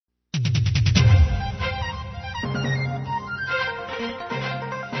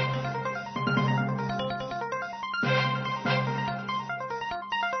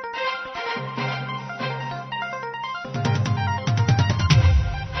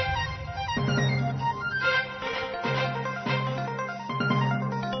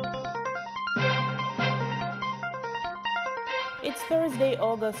It's Thursday,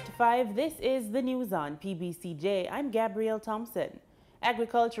 August 5. This is the news on PBCJ. I'm Gabrielle Thompson.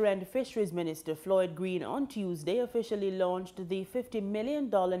 Agriculture and Fisheries Minister Floyd Green on Tuesday officially launched the $50 million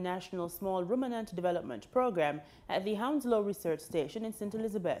National Small Ruminant Development Program at the Hounslow Research Station in St.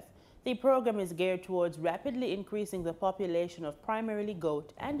 Elizabeth. The program is geared towards rapidly increasing the population of primarily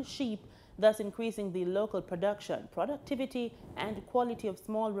goat and sheep, thus increasing the local production, productivity, and quality of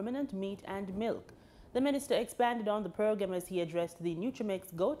small ruminant meat and milk. The minister expanded on the program as he addressed the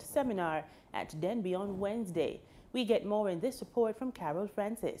Nutrimix Goat seminar at Denby on Wednesday. We get more in this report from Carol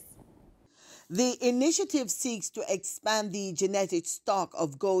Francis. The initiative seeks to expand the genetic stock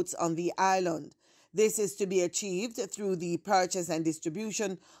of goats on the island. This is to be achieved through the purchase and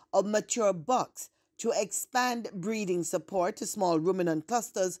distribution of mature bucks to expand breeding support to small ruminant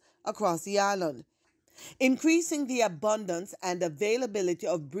clusters across the island. Increasing the abundance and availability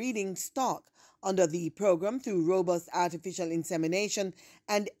of breeding stock under the program through robust artificial insemination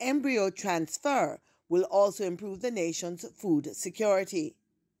and embryo transfer will also improve the nation's food security.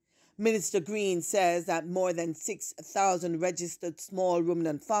 Minister Green says that more than 6,000 registered small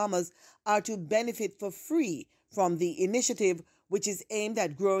ruminant farmers are to benefit for free from the initiative, which is aimed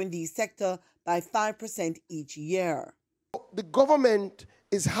at growing the sector by 5% each year. The government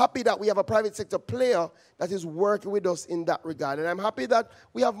is happy that we have a private sector player that is working with us in that regard. And I'm happy that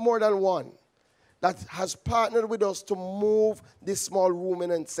we have more than one that has partnered with us to move this small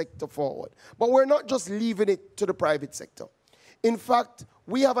ruminant sector forward. But we're not just leaving it to the private sector. In fact,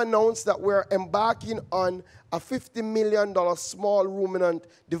 we have announced that we're embarking on a $50 million small ruminant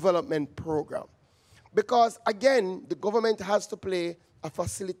development program. Because, again, the government has to play a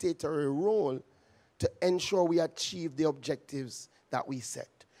facilitatory role to ensure we achieve the objectives that we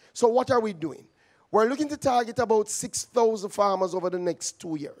set. So what are we doing? We're looking to target about 6,000 farmers over the next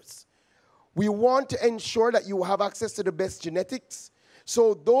 2 years. We want to ensure that you have access to the best genetics,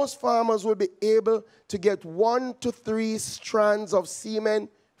 so those farmers will be able to get 1 to 3 strands of semen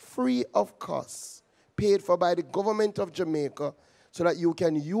free of cost, paid for by the government of Jamaica, so that you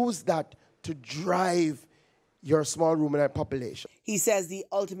can use that to drive your small ruminant population. He says the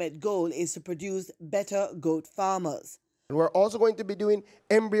ultimate goal is to produce better goat farmers. And we're also going to be doing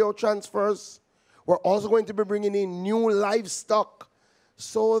embryo transfers. We're also going to be bringing in new livestock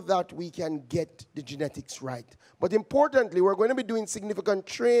so that we can get the genetics right. But importantly, we're going to be doing significant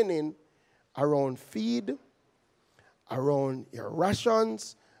training around feed, around your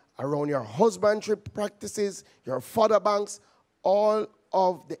rations, around your husbandry practices, your fodder banks, all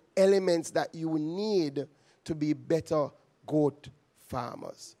of the elements that you need to be better goat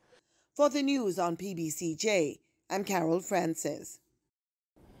farmers. For the news on PBCJ, I'm Carol Francis.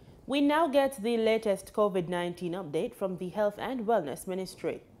 We now get the latest COVID-19 update from the Health and Wellness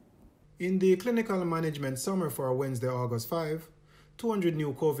Ministry. In the clinical management summary for Wednesday, August 5, 200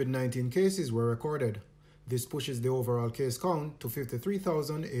 new COVID-19 cases were recorded. This pushes the overall case count to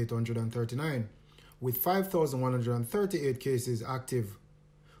 53,839, with 5,138 cases active.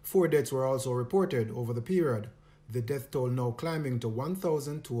 4 deaths were also reported over the period, the death toll now climbing to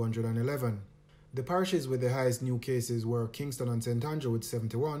 1,211. The parishes with the highest new cases were Kingston and St. Andrew with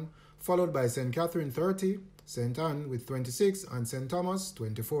 71, followed by St. Catherine 30, St. Anne with 26, and St. Thomas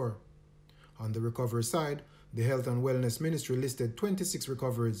 24. On the recovery side, the Health and Wellness Ministry listed 26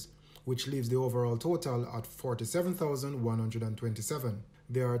 recoveries, which leaves the overall total at 47,127.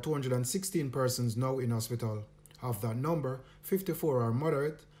 There are 216 persons now in hospital. Of that number, 54 are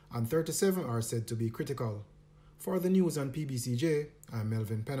moderate and 37 are said to be critical. For the news on PBCJ, I'm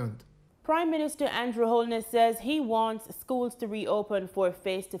Melvin Pennant. Prime Minister Andrew Holness says he wants schools to reopen for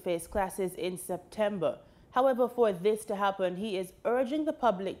face-to-face classes in September. However, for this to happen, he is urging the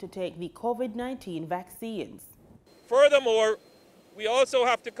public to take the COVID-19 vaccines. Furthermore, we also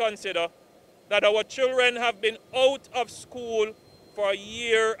have to consider that our children have been out of school for a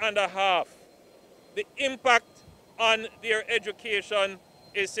year and a half. The impact on their education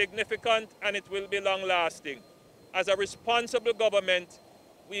is significant and it will be long-lasting. As a responsible government,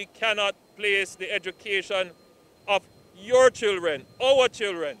 we cannot place the education of your children, our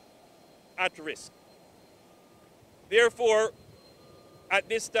children, at risk. Therefore, at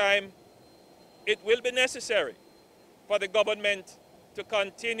this time, it will be necessary for the government to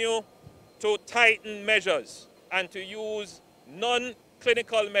continue to tighten measures and to use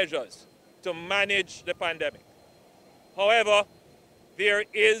non-clinical measures to manage the pandemic. However, there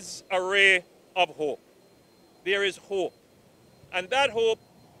is a ray of hope. There is hope. And that hope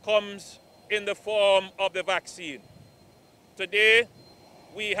comes in the form of the vaccine. Today,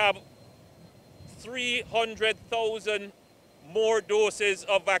 we have 300,000 more doses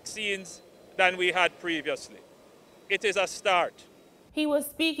of vaccines than we had previously. it is a start. He was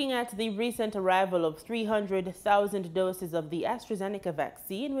speaking at the recent arrival of 300,000 doses of the AstraZeneca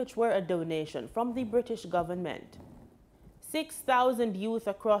vaccine, which were a donation from the British government. 6,000 youth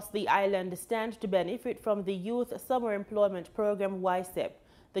across the island stand to benefit from the Youth Summer Employment Program YSEP.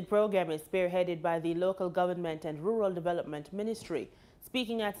 The program is spearheaded by the local government and rural development ministry.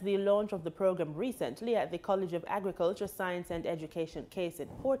 Speaking at the launch of the program recently at the College of Agriculture, Science and Education case in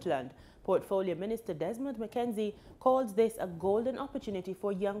Portland, Portfolio Minister Desmond McKenzie calls this a golden opportunity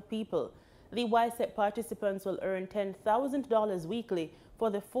for young people. The YSEP participants will earn $10,000 weekly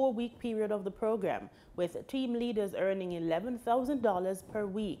for the 4-week period of the program, with team leaders earning $11,000 per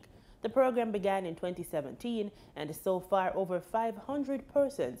week. The program began in 2017, and so far over 500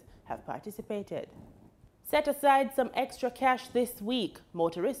 persons have participated. Set aside some extra cash this week.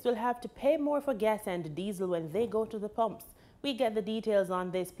 Motorists will have to pay more for gas and diesel when they go to the pumps. We get the details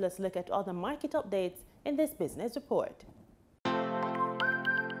on this, plus look at other market updates in this business report.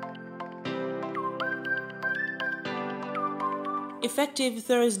 Effective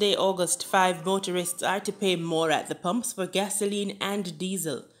Thursday, August 5, motorists are to pay more at the pumps for gasoline and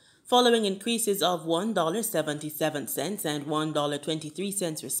diesel. Following increases of $1.77 and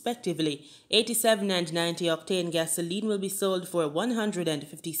 $1.23 respectively, 87 and 90 octane gasoline will be sold for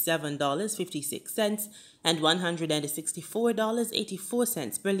 $157.56 and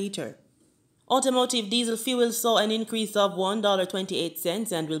 $164.84 per liter. Automotive diesel fuel saw an increase of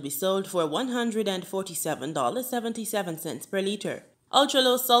 $1.28 and will be sold for $147.77 per liter.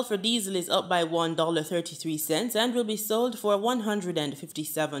 Ultra-low sulfur diesel is up by $1.33 and will be sold for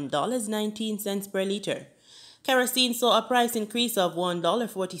 $157.19 per liter. Kerosene saw a price increase of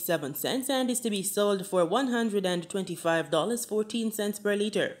 $1.47 and is to be sold for $125.14 per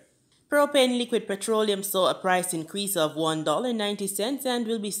liter. Propane liquid petroleum saw a price increase of $1.90 and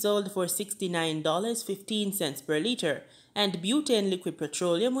will be sold for $69.15 per liter, and butane liquid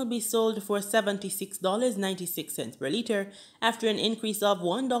petroleum will be sold for $76.96 per liter after an increase of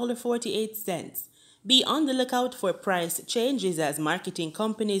 $1.48. Be on the lookout for price changes as marketing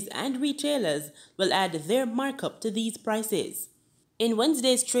companies and retailers will add their markup to these prices. In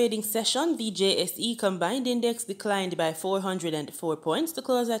Wednesday's trading session, the JSE combined index declined by 404 points to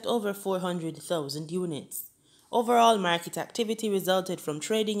close at over 400,000 units. Overall market activity resulted from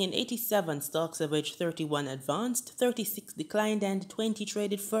trading in 87 stocks, of which 31 advanced, 36 declined, and 20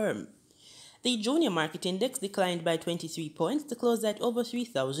 traded firm. The junior market index declined by 23 points to close at over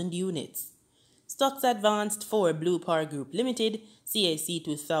 3,000 units. Stocks advanced for Blue Power Group Limited, CAC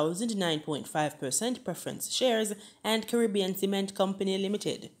 2000 9.5% preference shares, and Caribbean Cement Company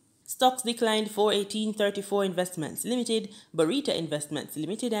Limited. Stocks declined for 1834 Investments Limited, Burita Investments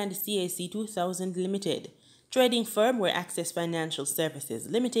Limited, and CAC 2000 Limited. Trading firm were Access Financial Services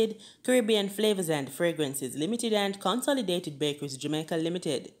Limited, Caribbean Flavors and Fragrances Limited, and Consolidated Bakers Jamaica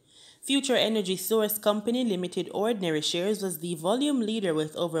Limited. Future Energy Source Company Limited ordinary shares was the volume leader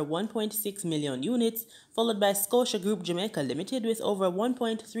with over 1.6 million units, followed by Scotia Group Jamaica Limited with over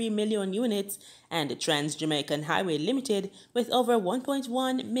 1.3 million units and Trans Jamaican Highway Limited with over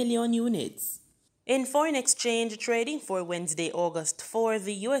 1.1 million units. In foreign exchange trading for Wednesday, August 4,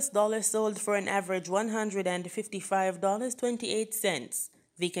 the US dollar sold for an average $155.28.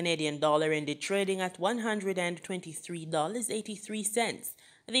 The Canadian dollar ended trading at $123.83.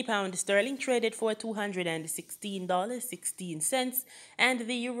 The pound sterling traded for $216.16, and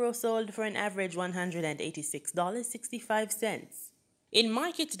the euro sold for an average $186.65. In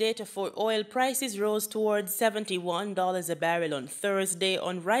market data for oil, prices rose towards $71 a barrel on Thursday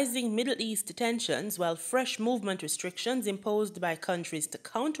on rising Middle East tensions, while fresh movement restrictions imposed by countries to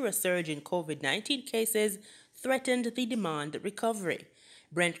counter a surge in COVID-19 cases threatened the demand recovery.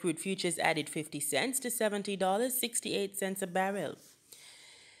 Brent crude futures added 50 cents to $70.68 a barrel.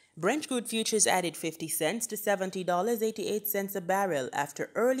 Brent crude futures added 50 cents to $70.88 a barrel after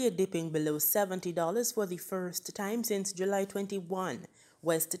earlier dipping below $70 for the first time since July 21.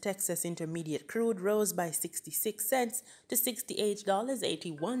 West Texas Intermediate crude rose by 66 cents to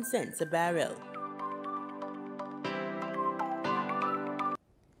 $68.81 a barrel.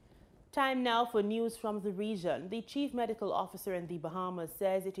 Time now for news from the region. The chief medical officer in the Bahamas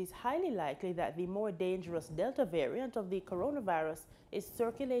says it is highly likely that the more dangerous Delta variant of the coronavirus is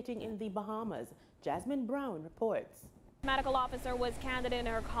circulating in the Bahamas. Jasmine Brown reports. Medical officer was candid in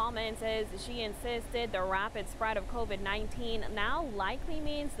her comments as she insisted the rapid spread of COVID-19 now likely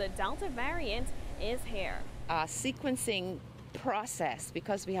means the Delta variant is here. Sequencing process,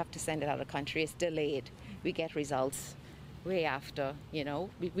 because we have to send it out of the country, is delayed. We get results way after,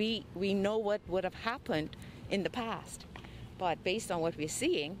 we know what would have happened in the past, but based on what we're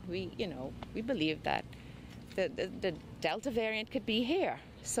seeing, we believe that the Delta variant could be here.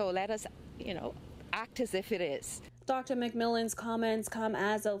 So let us, act as if it is. Dr. McMillan's comments come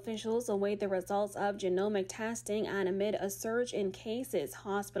as officials await the results of genomic testing and amid a surge in cases,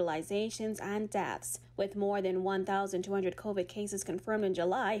 hospitalizations, and deaths. With more than 1,200 COVID cases confirmed in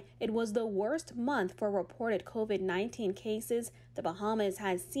July, it was the worst month for reported COVID-19 cases the Bahamas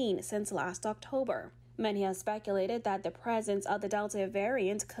has seen since last October. Many have speculated that the presence of the Delta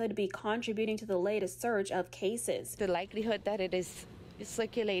variant could be contributing to the latest surge of cases. The likelihood that it is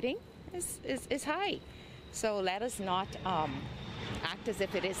circulating is high. So let us not act as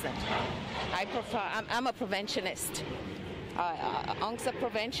if it isn't. I'm a preventionist. Ounce of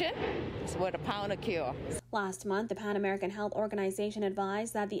prevention is worth a pound of cure. Last month, the Pan American Health Organization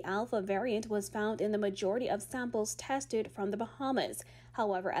advised that the Alpha variant was found in the majority of samples tested from the Bahamas.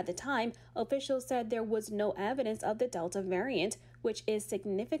 However, at the time, officials said there was no evidence of the Delta variant, which is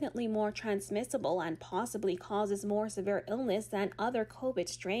significantly more transmissible and possibly causes more severe illness than other COVID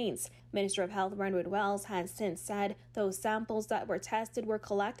strains. Minister of Health Brentwood Wells has since said those samples that were tested were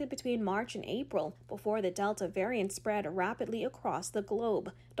collected between March and April before the Delta variant spread rapidly across the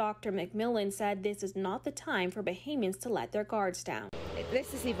globe. Dr. McMillan said this is not the time for Bahamians to let their guards down.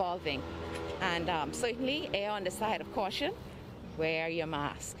 This is evolving, and certainly err on the side of caution. Wear your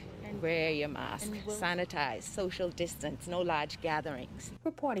mask. Wear your mask. Sanitize. Social distance. No large gatherings.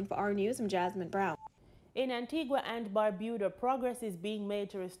 Reporting for our news, I'm Jasmine Brown. In Antigua and Barbuda, progress is being made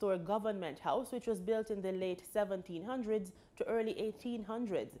to restore Government House, which was built in the late 1700s to early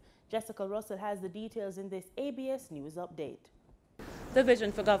 1800s. Jessica Russell has the details in this ABS News update. The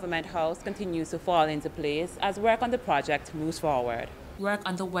vision for Government House continues to fall into place as work on the project moves forward. Work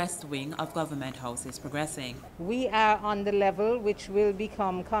on the west wing of Government House is progressing. We are on the level which will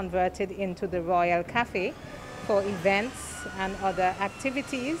become converted into the Royal Cafe for events and other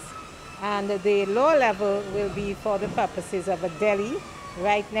activities, and the lower level will be for the purposes of a deli.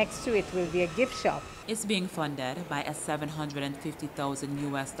 Right next to it will be a gift shop. It's being funded by a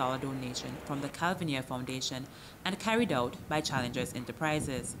 $750,000 donation from the Calvinier Foundation and carried out by Challengers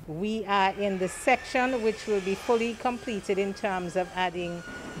Enterprises. We are in the section which will be fully completed in terms of adding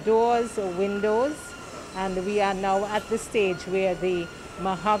doors or windows, and we are now at the stage where the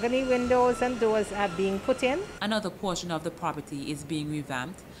mahogany windows and doors are being put in. Another portion of the property is being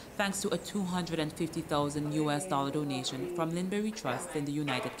revamped thanks to a $250,000 donation from Linbury Trust in the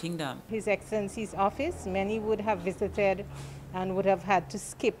United Kingdom. His Excellency's office, many would have visited and would have had to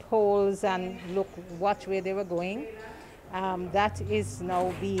skip holes and watch where they were going. That is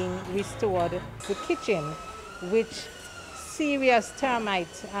now being restored. The kitchen, which serious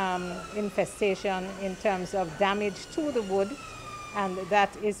termite infestation in terms of damage to the wood, and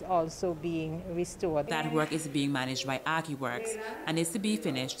that is also being restored. That work is being managed by ArchiWorks and is to be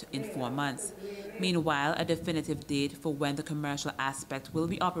finished in 4 months. Meanwhile, a definitive date for when the commercial aspect will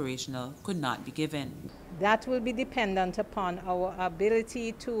be operational could not be given. That will be dependent upon our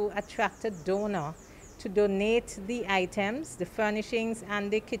ability to attract a donor to donate the items, the furnishings and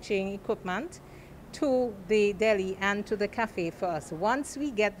the kitchen equipment to the deli and to the cafe for us. Once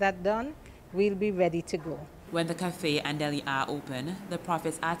we get that done, we'll be ready to go. When the cafe and deli are open, the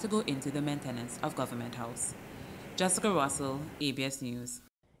profits are to go into the maintenance of Government House. Jessica Russell, ABS News.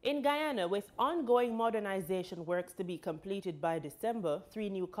 In Guyana, with ongoing modernization works to be completed by December, 3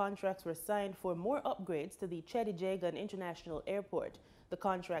 new contracts were signed for more upgrades to the Chedijagan International Airport. The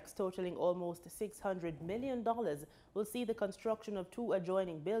contracts, totaling almost $600 million, will see the construction of 2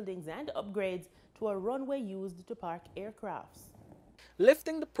 adjoining buildings and upgrades to a runway used to park aircrafts.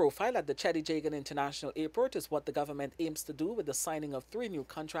 Lifting the profile at the Chedijagan International Airport is what the government aims to do with the signing of 3 new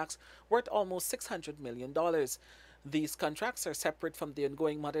contracts worth almost $600 million. These contracts are separate from the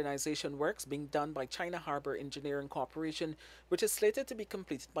ongoing modernization works being done by China Harbour Engineering Corporation, which is slated to be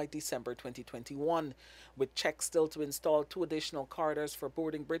completed by December 2021. With checks still to install 2 additional corridors for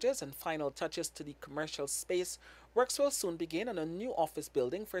boarding bridges and final touches to the commercial space, works will soon begin on a new office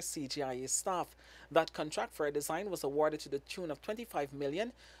building for CJIA staff. That contract for a design was awarded to the tune of $25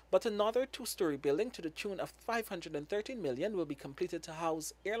 million, but another 2-story building to the tune of $513 million will be completed to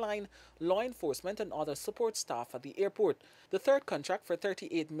house airline, law enforcement, and other support staff at the airport. The third contract for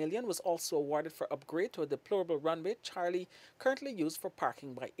 $38 million was also awarded for upgrade to a deplorable runway Charlie currently used for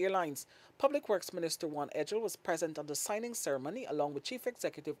parking by airlines. Public Works Minister Juan Edgell was present at the signing ceremony along with Chief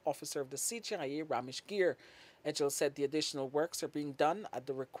Executive Officer of the CJIA, Ramesh Gir. Edgell said the additional works are being done at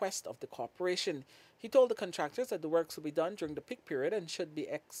the request of the corporation. He told the contractors that the works will be done during the peak period and should be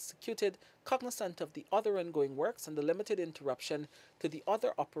executed cognizant of the other ongoing works and the limited interruption to the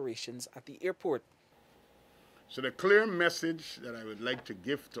other operations at the airport. So the clear message that I would like to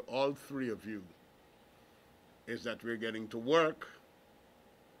give to all 3 of you is that we're getting to work,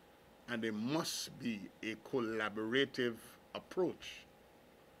 and there must be a collaborative approach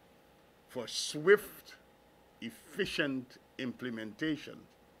for swift, efficient implementation.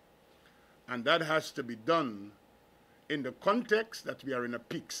 And that has to be done in the context that we are in a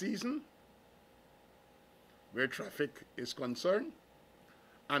peak season where traffic is concerned,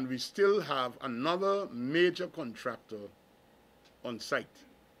 and we still have another major contractor on site,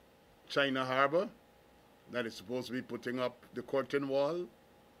 China Harbor, that is supposed to be putting up the curtain wall,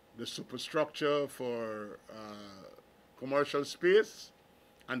 the superstructure for commercial space,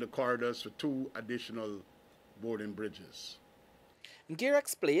 and the corridors for 2 additional boarding bridges. Gear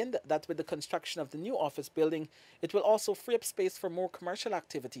explained that with the construction of the new office building, it will also free up space for more commercial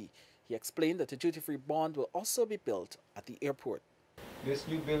activity. He explained that a duty-free bond will also be built at the airport. This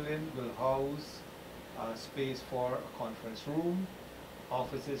new building will house space for a conference room,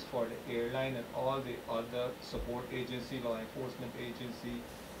 offices for the airline and all the other support agency, law enforcement agency,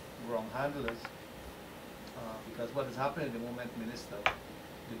 ground handlers. Because what is happening at the moment, Minister,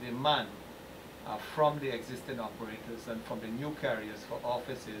 the demand from the existing operators and from the new carriers for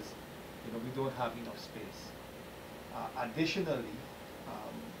offices, we don't have enough space. Additionally,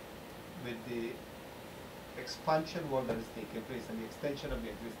 with the expansion work that is taking place and the extension of the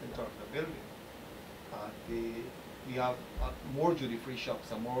existing terminal building, we have more duty-free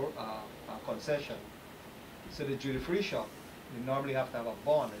shops and more concession. So the duty-free shop, you normally have to have a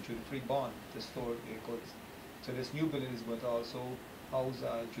bond, a duty-free bond to store their goods. So this new building is going to also house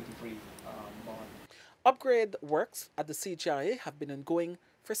a duty-free bond. Upgrade works at the CJIA have been ongoing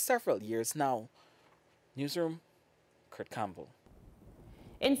for several years now. Newsroom, Kurt Campbell.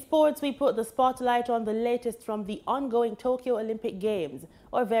 In sports, we put the spotlight on the latest from the ongoing Tokyo Olympic Games.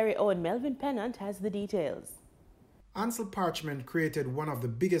 Our very own Melvin Pennant has the details. Ansel Parchment created one of the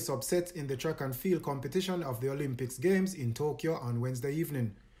biggest upsets in the track and field competition of the Olympics Games in Tokyo on Wednesday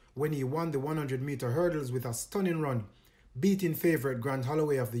evening, when he won the 100-meter hurdles with a stunning run, beating favorite Grant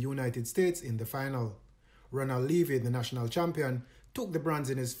Holloway of the United States in the final. Ronald Levy, the national champion, took the bronze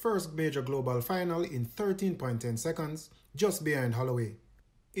in his first major global final in 13.10 seconds, just behind Holloway.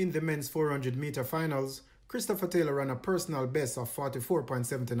 In the men's 400-meter finals, Christopher Taylor ran a personal best of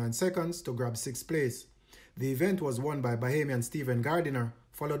 44.79 seconds to grab 6th place. The event was won by Bahamian Stephen Gardiner,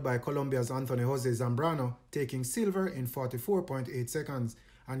 followed by Colombia's Anthony Jose Zambrano taking silver in 44.8 seconds,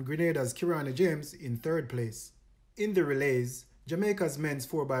 and Grenada's Kirani James in 3rd place. In the relays, Jamaica's men's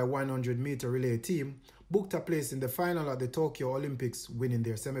 4x100-meter relay team booked a place in the final at the Tokyo Olympics, winning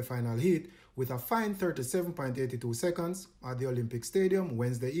their semi-final heat with a fine 37.82 seconds at the Olympic Stadium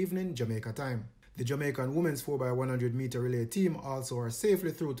Wednesday evening, Jamaica time. The Jamaican women's 4x100-meter relay team also are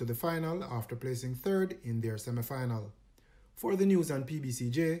safely through to the final after placing 3rd in their semi-final. For the news on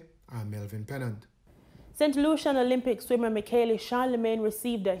PBCJ, I'm Melvin Pennant. St. Lucian Olympic swimmer Michaeli Charlemagne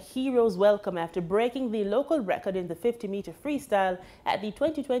received a hero's welcome after breaking the local record in the 50-meter freestyle at the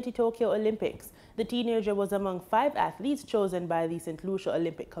 2020 Tokyo Olympics. The teenager was among 5 athletes chosen by the St. Lucia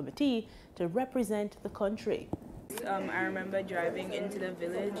Olympic Committee to represent the country. I remember driving into the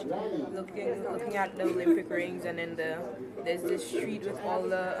village, looking at the Olympic rings, and then there's this street with all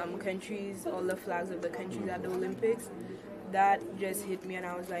the countries, all the flags of the countries at the Olympics. That just hit me, and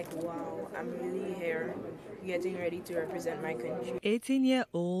I was like, wow, I'm really here, getting ready to represent my country.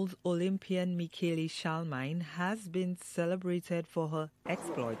 18-year-old Olympian Michaeli Charlemagne has been celebrated for her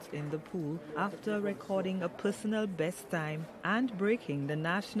exploits in the pool after recording a personal best time and breaking the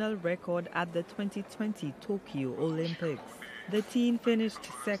national record at the 2020 Tokyo Olympics. The teen finished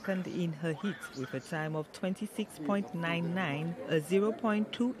 2nd in her heat with a time of 26.99, a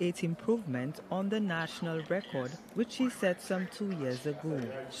 0.28 improvement on the national record, which she set some 2 years ago.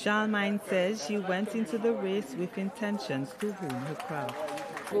 Charlemagne says she went into the race with intentions to hone her craft.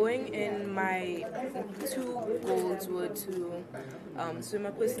 Going in, my 2 goals were to swim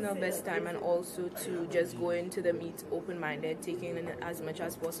a personal best time and also to just go into the meet open-minded, taking in as much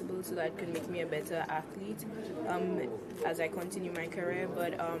as possible so that it could make me a better athlete as I continue my career.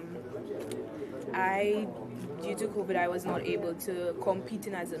 But due to COVID, I was not able to compete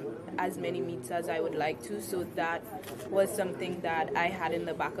in as many meets as I would like to, so that was something that I had in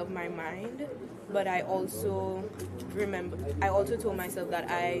the back of my mind. But I also told myself that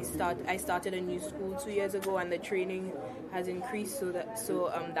I started a new school 2 years ago, and the training has increased, so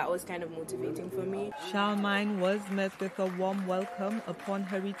that was kind of motivating for me. Charlemagne was met with a warm welcome upon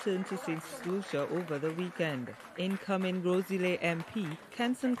her return to St. Lucia over the weekend. Incoming Rosile MP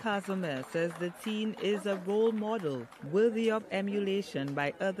Kenson Casimir says the teen is a role model worthy of emulation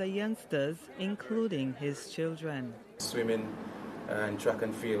by other youngsters, including his children. Swimming and track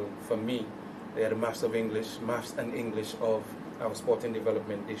and field for me They had a Maths of English, Maths and English of our sporting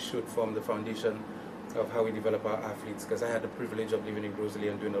development. They should form the foundation of how we develop our athletes, because I had the privilege of living in Grosley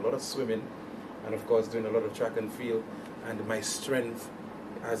and doing a lot of swimming and of course doing a lot of track and field, and my strength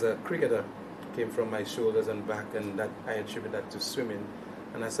as a cricketer came from my shoulders and back, and that I attribute that to swimming.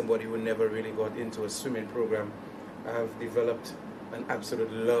 And as somebody who never really got into a swimming program, I have developed an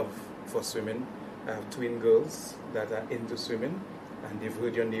absolute love for swimming. I have twin girls that are into swimming, and they've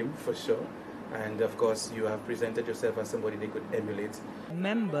heard your name for sure. And of course, you have presented yourself as somebody they could emulate.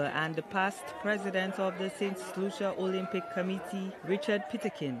 Member and the past president of the St. Lucia Olympic Committee, Richard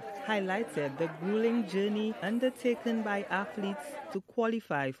Pitterkin, highlighted the grueling journey undertaken by athletes to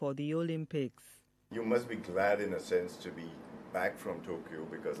qualify for the Olympics. You must be glad, in a sense, to be back from Tokyo,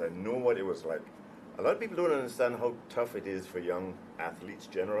 because I know what it was like. A lot of people don't understand how tough it is for young athletes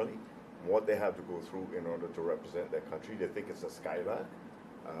generally, what they have to go through in order to represent their country. They think it's a skylark.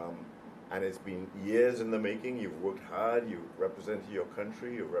 And it's been years in the making. You've worked hard, you've represented your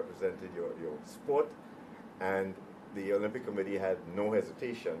country, you've represented your sport, and the Olympic Committee had no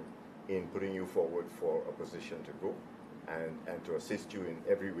hesitation in putting you forward for a position to go and to assist you in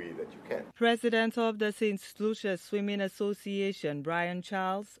every way that you can. President of the St. Lucia Swimming Association, Brian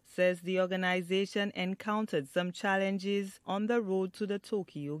Charles, says the organization encountered some challenges on the road to the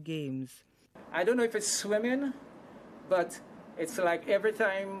Tokyo Games. I don't know if it's swimming, but it's like every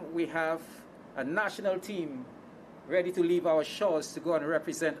time we have a national team ready to leave our shores to go and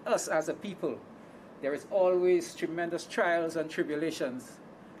represent us as a people, there is always tremendous trials and tribulations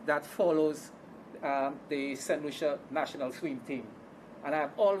that follows the St. Lucia national swim team. And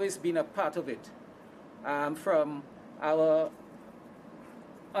I've always been a part of it. From our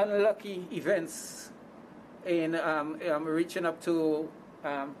unlucky events in reaching up to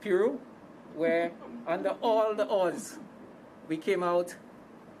Peru, where under all the odds, we came out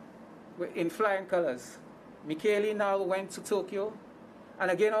in flying colors. Michele now went to Tokyo,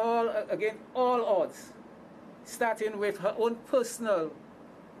 and again all odds, starting with her own personal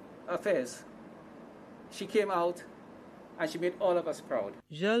affairs. She came out and she made all of us proud.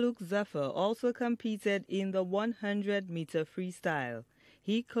 Jean-Luc Zephyr also competed in the 100-meter freestyle.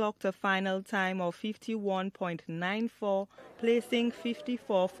 He clocked a final time of 51.94, placing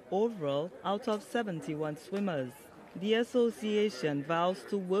 54th overall out of 71 swimmers. The association vows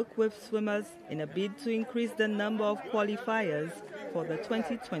to work with swimmers in a bid to increase the number of qualifiers for the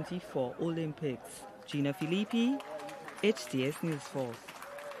 2024 Olympics. Gina Filippi, HTS News Force.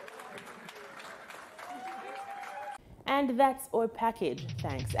 And that's our package.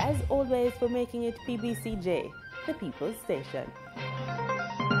 Thanks as always for making it PBCJ, the People's Station.